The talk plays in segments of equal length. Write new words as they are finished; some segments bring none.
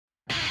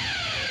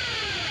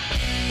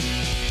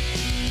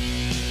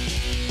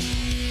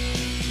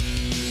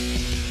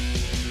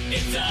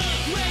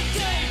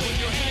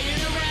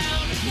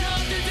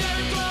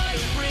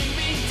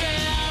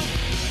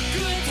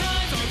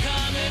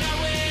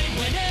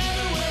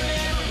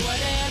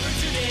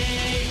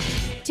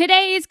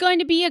Today is going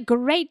to be a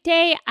great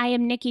day. I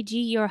am Nikki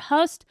G, your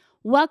host.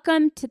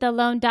 Welcome to the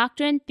Lone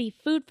Doctrine, the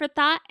food for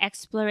thought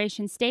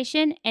exploration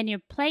station, and your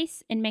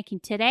place in making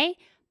today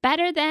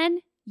better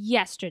than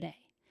yesterday.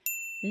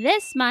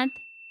 This month,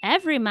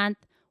 every month,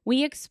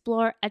 we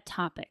explore a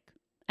topic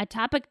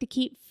to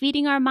keep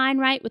feeding our mind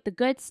right with the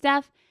good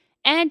stuff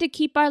and to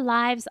keep our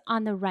lives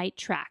on the right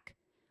track.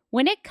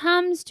 When it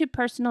comes to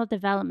personal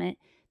development,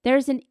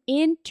 there's an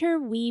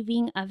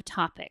interweaving of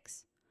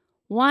topics.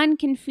 One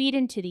can feed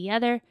into the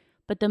other,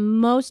 but the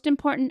most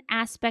important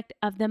aspect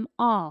of them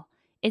all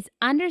is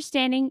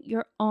understanding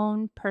your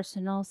own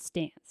personal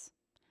stance.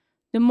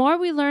 The more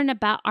we learn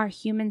about our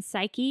human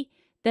psyche,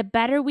 the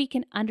better we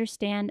can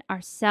understand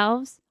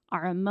ourselves,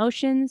 our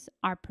emotions,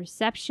 our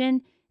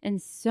perception,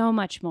 and so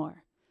much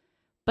more.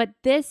 But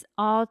this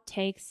all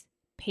takes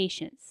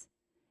patience.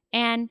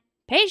 And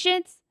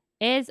patience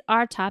is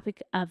our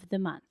topic of the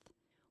month.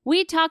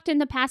 We talked in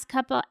the past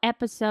couple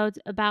episodes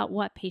about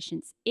what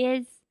patience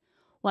is,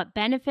 what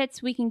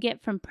benefits we can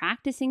get from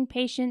practicing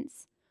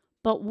patience,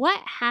 but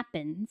what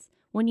happens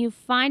when you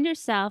find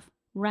yourself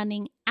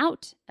running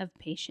out of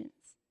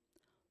patience?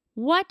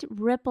 What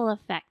ripple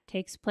effect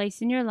takes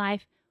place in your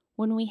life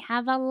when we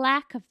have a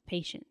lack of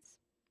patience?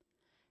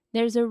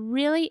 There's a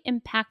really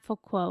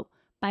impactful quote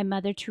by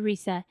Mother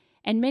Teresa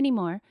and many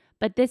more,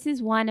 but this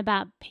is one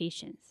about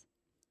patience.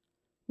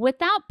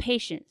 Without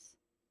patience,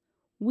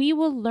 we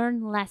will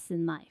learn less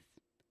in life.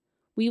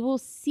 We will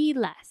see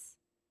less.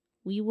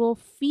 We will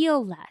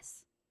feel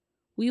less.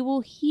 We will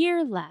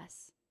hear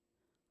less.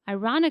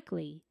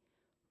 Ironically,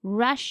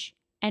 rush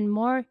and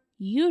more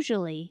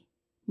usually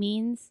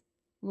means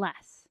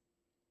less.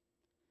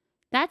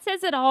 That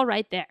says it all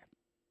right there.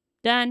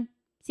 Done.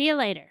 See you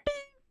later.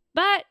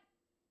 But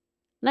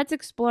let's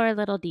explore a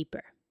little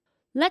deeper.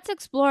 Let's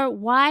explore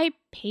why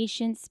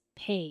patience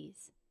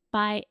pays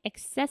by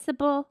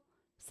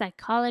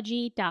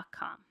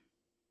accessiblepsychology.com.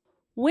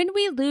 When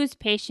we lose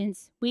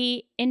patience,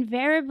 we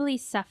invariably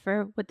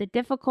suffer with the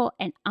difficult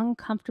and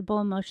uncomfortable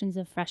emotions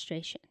of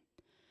frustration.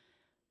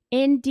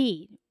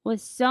 Indeed, with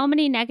so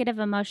many negative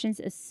emotions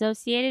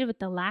associated with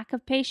the lack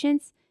of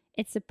patience,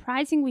 it's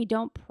surprising we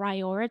don't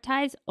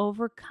prioritize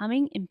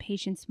overcoming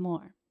impatience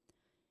more.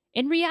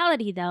 In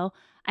reality, though,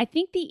 I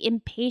think the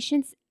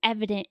impatience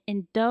evident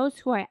in those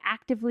who are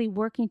actively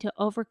working to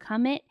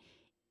overcome it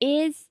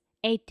is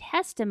a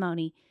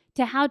testimony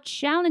to how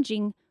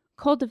challenging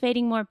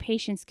cultivating more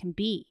patience can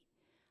be.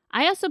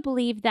 I also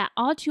believe that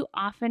all too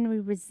often we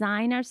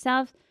resign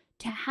ourselves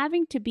to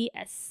having to be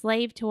a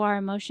slave to our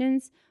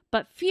emotions,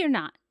 but fear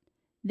not,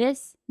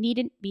 this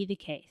needn't be the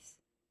case.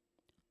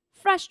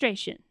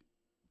 Frustration.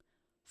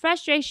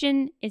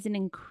 Frustration is an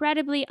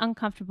incredibly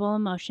uncomfortable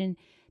emotion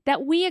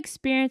that we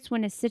experience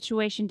when a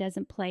situation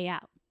doesn't play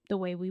out the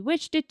way we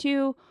wished it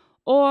to,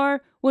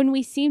 or when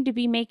we seem to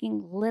be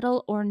making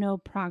little or no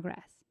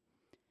progress.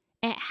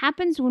 It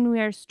happens when we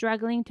are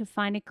struggling to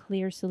find a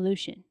clear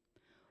solution,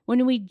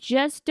 when we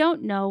just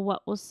don't know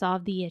what will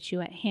solve the issue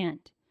at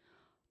hand.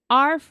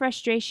 Our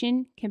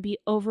frustration can be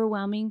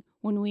overwhelming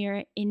when we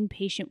are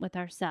impatient with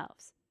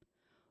ourselves.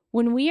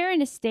 When we are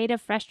in a state of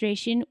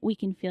frustration, we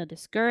can feel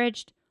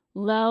discouraged,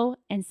 low,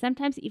 and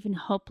sometimes even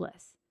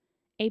hopeless,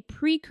 a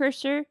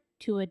precursor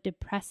to a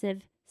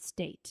depressive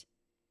state.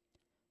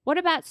 What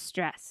about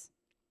stress?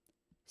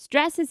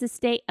 Stress is a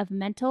state of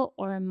mental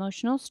or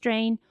emotional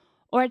strain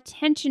or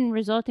tension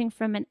resulting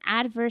from an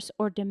adverse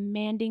or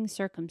demanding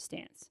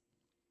circumstance.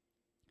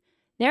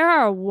 There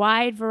are a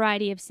wide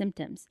variety of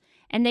symptoms,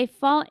 and they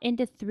fall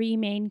into three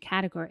main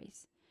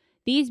categories,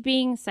 these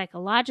being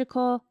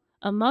psychological,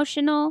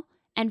 emotional,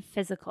 and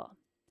physical.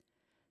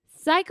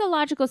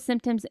 Psychological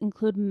symptoms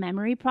include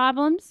memory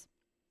problems,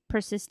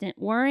 persistent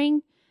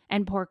worrying,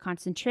 and poor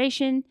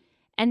concentration,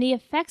 and the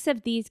effects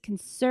of these can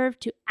serve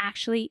to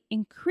actually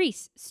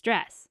increase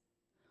stress.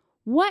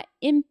 What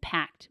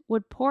impact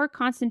would poor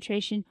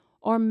concentration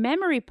or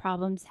memory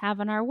problems have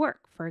on our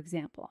work, for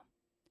example?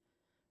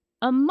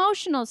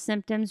 Emotional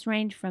symptoms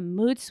range from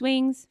mood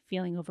swings,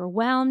 feeling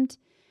overwhelmed,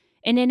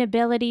 an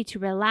inability to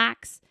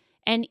relax,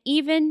 and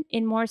even,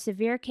 in more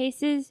severe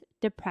cases,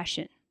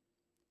 depression.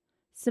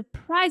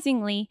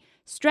 Surprisingly,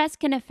 stress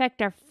can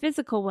affect our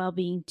physical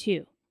well-being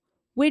too.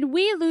 When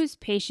we lose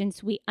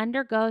patience, we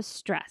undergo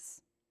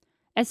stress,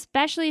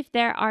 especially if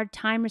there are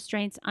time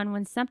restraints on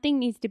when something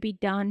needs to be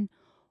done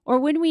or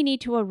when we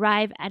need to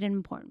arrive at an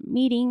important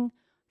meeting,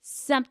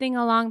 something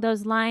along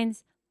those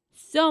lines.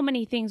 So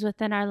many things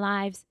within our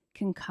lives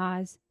can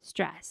cause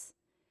stress.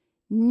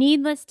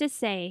 Needless to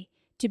say,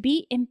 to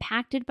be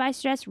impacted by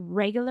stress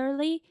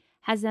regularly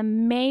has a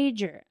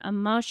major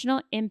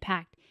emotional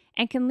impact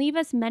and can leave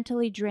us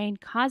mentally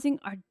drained, causing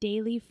our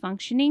daily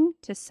functioning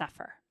to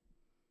suffer.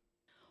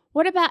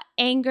 What about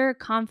anger,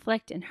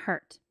 conflict, and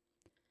hurt?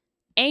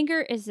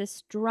 Anger is a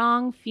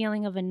strong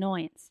feeling of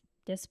annoyance,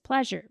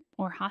 displeasure,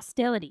 or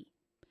hostility,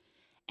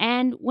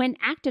 and when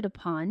acted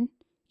upon,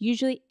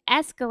 usually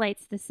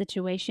escalates the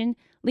situation,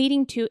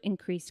 leading to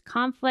increased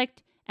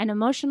conflict and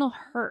emotional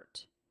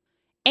hurt.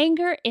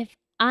 Anger, if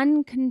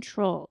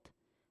uncontrolled,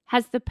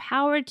 has the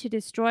power to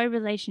destroy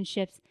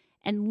relationships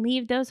and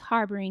leave those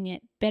harboring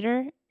it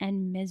bitter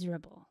and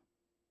miserable.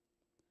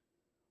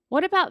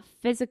 What about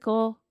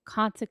physical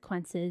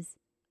consequences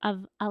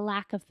of a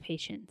lack of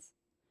patience?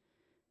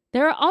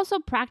 There are also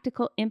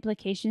practical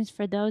implications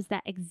for those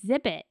that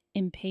exhibit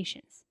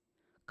impatience.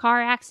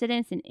 Car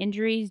accidents and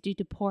injuries due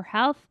to poor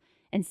health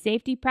and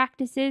safety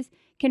practices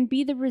can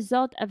be the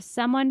result of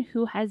someone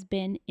who has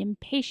been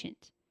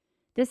impatient.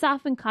 This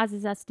often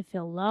causes us to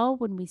feel low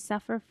when we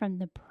suffer from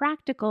the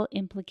practical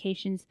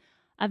implications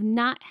of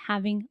not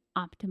having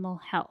optimal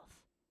health.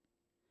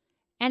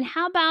 And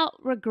how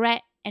about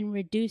regret and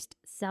reduced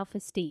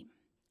self-esteem?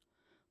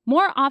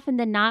 More often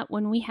than not,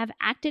 when we have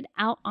acted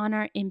out on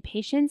our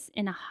impatience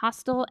in a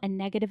hostile and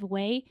negative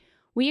way,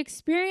 we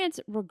experience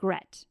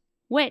regret,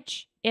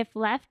 which, if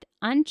left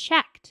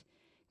unchecked,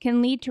 can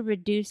lead to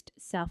reduced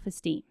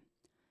self-esteem.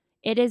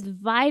 It is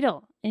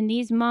vital in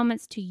these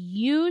moments to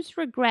use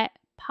regret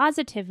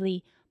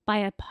positively by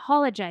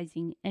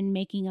apologizing and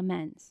making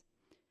amends.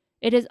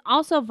 It is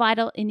also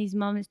vital in these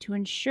moments to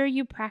ensure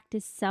you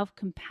practice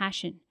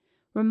self-compassion,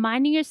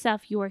 reminding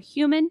yourself you are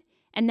human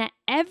and that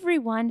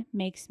everyone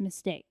makes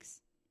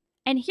mistakes.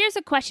 And here's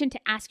a question to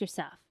ask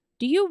yourself.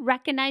 Do you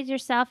recognize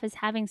yourself as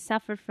having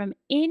suffered from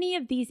any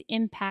of these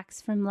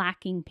impacts from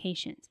lacking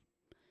patience?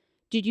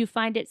 Did you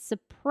find it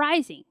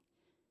surprising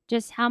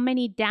just how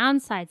many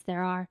downsides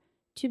there are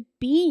to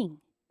being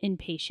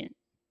impatient?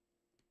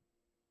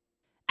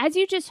 As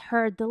you just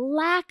heard, the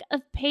lack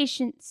of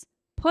patience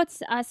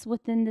puts us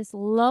within this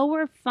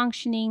lower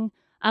functioning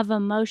of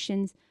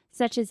emotions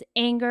such as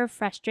anger,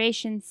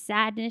 frustration,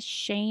 sadness,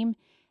 shame,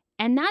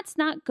 and that's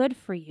not good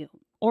for you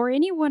or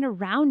anyone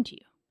around you.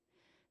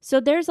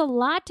 So there's a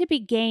lot to be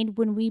gained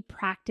when we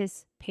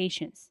practice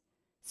patience.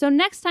 So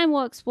next time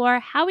we'll explore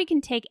how we can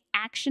take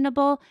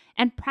actionable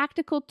and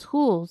practical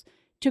tools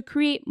to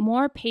create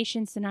more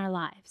patience in our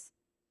lives.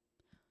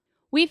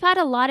 We've had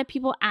a lot of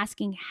people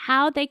asking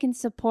how they can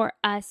support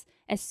us,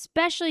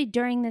 especially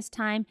during this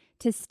time,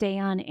 to stay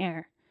on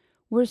air.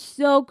 We're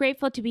so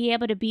grateful to be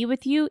able to be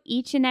with you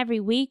each and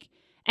every week.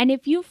 And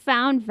if you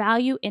found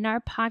value in our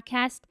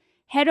podcast,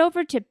 head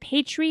over to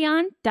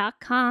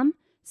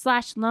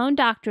patreon.com/Lone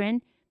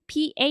Doctrine,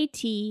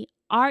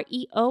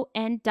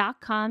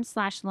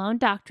 patreon.com/Lone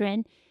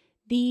Doctrine.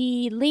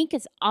 The link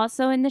is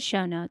also in the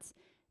show notes.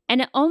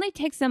 And it only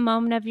takes a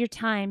moment of your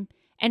time.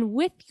 And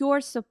with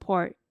your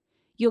support,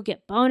 you'll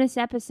get bonus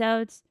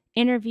episodes,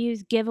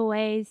 interviews,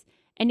 giveaways,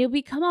 and you'll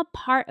become a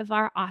part of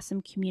our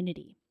awesome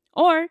community.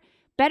 Or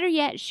better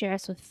yet, share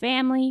us with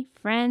family,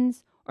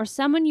 friends, or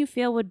someone you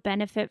feel would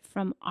benefit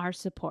from our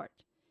support.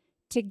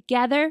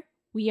 Together,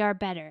 we are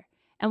better,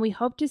 and we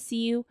hope to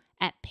see you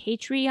at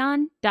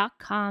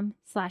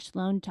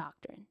patreon.com/Lone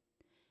Doctrine.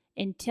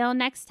 Until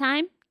next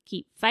time,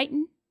 keep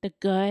fighting the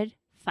good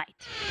fight.